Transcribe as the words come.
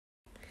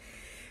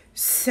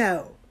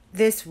So,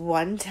 this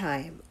one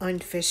time on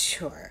Phish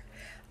Shore,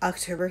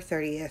 October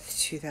 30th,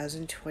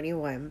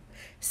 2021,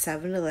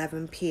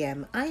 7:11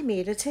 p.m., I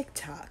made a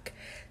TikTok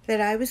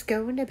that I was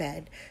going to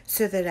bed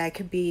so that I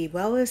could be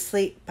well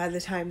asleep by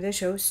the time the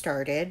show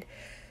started,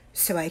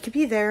 so I could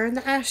be there in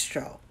the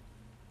astral.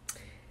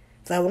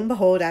 Lo and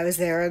behold, I was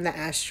there in the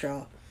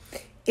astral.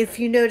 If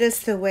you notice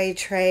the way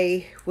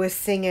Trey was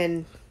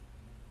singing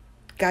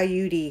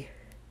Gayuti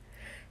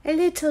a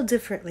little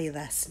differently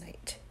last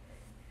night,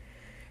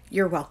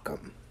 you're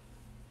welcome.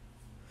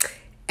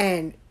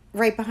 And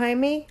right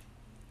behind me,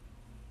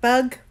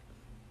 Bug,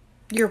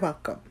 you're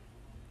welcome.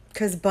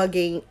 Because Bug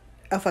ain't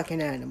a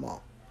fucking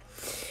animal.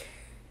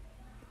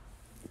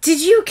 Did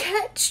you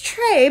catch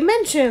Trey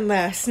mention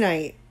last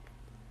night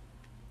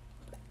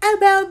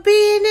about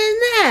being in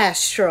the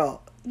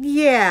astral?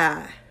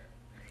 Yeah.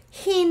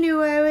 He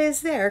knew I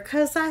was there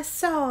because I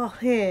saw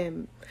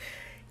him.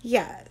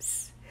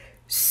 Yes.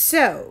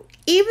 So,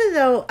 even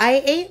though I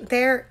ain't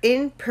there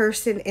in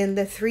person in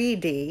the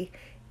 3D,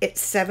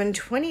 it's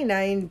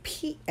 7:29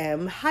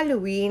 p.m.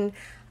 Halloween.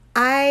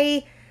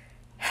 I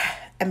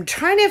am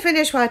trying to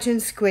finish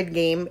watching Squid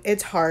Game.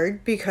 It's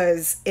hard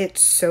because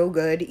it's so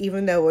good,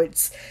 even though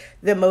it's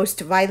the most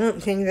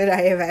violent thing that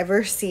I have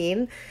ever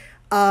seen.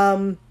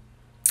 I'm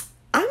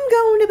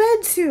going to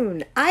bed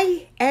soon.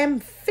 I am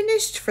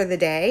finished for the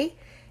day,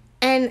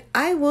 and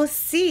I will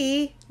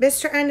see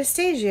Mr.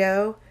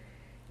 Anastasio,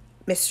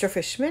 Mr.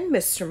 Fishman,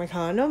 Mr.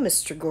 McConnell,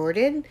 Mr.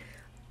 Gordon,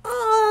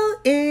 all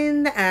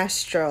in the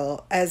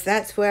astral, as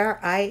that's where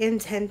I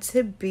intend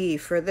to be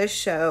for the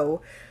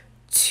show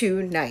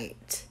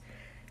tonight.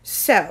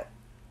 So,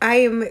 I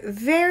am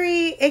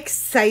very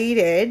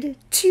excited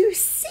to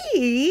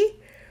see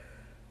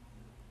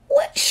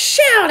what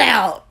shout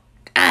out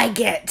I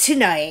get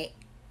tonight.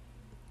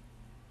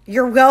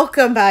 You're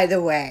welcome, by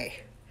the way.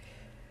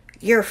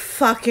 You're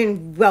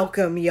fucking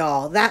welcome,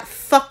 y'all. That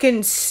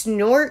fucking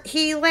snort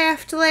he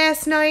laughed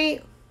last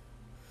night.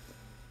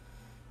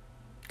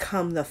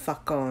 Come the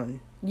fuck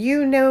on.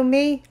 You know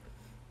me.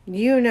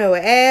 You know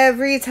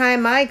every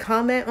time I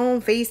comment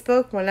on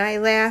Facebook when I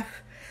laugh,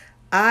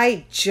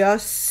 I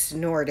just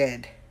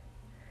snorted.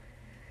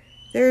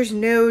 There's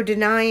no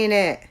denying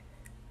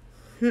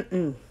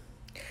it.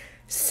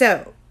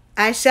 So,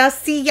 I shall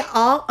see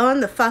y'all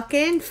on the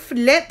fucking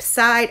flip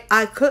side.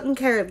 I couldn't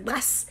care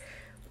less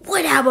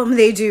what album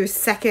they do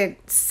second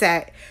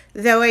set,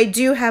 though I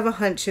do have a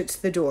hunch it's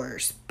The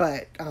Doors,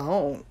 but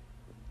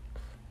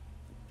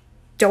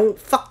don't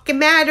fucking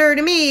matter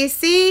to me,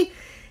 see?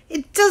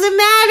 It doesn't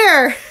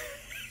matter.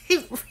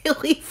 It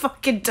really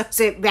fucking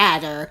doesn't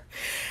matter.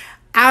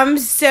 I'm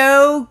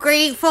so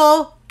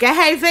grateful. Go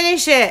ahead,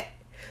 finish it.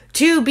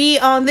 To be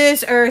on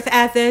this earth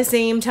at the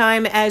same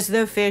time as the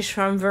Phish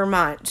from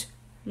Vermont.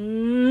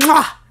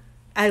 Mwah!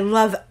 I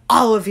love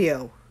all of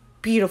you.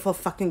 Beautiful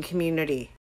fucking community.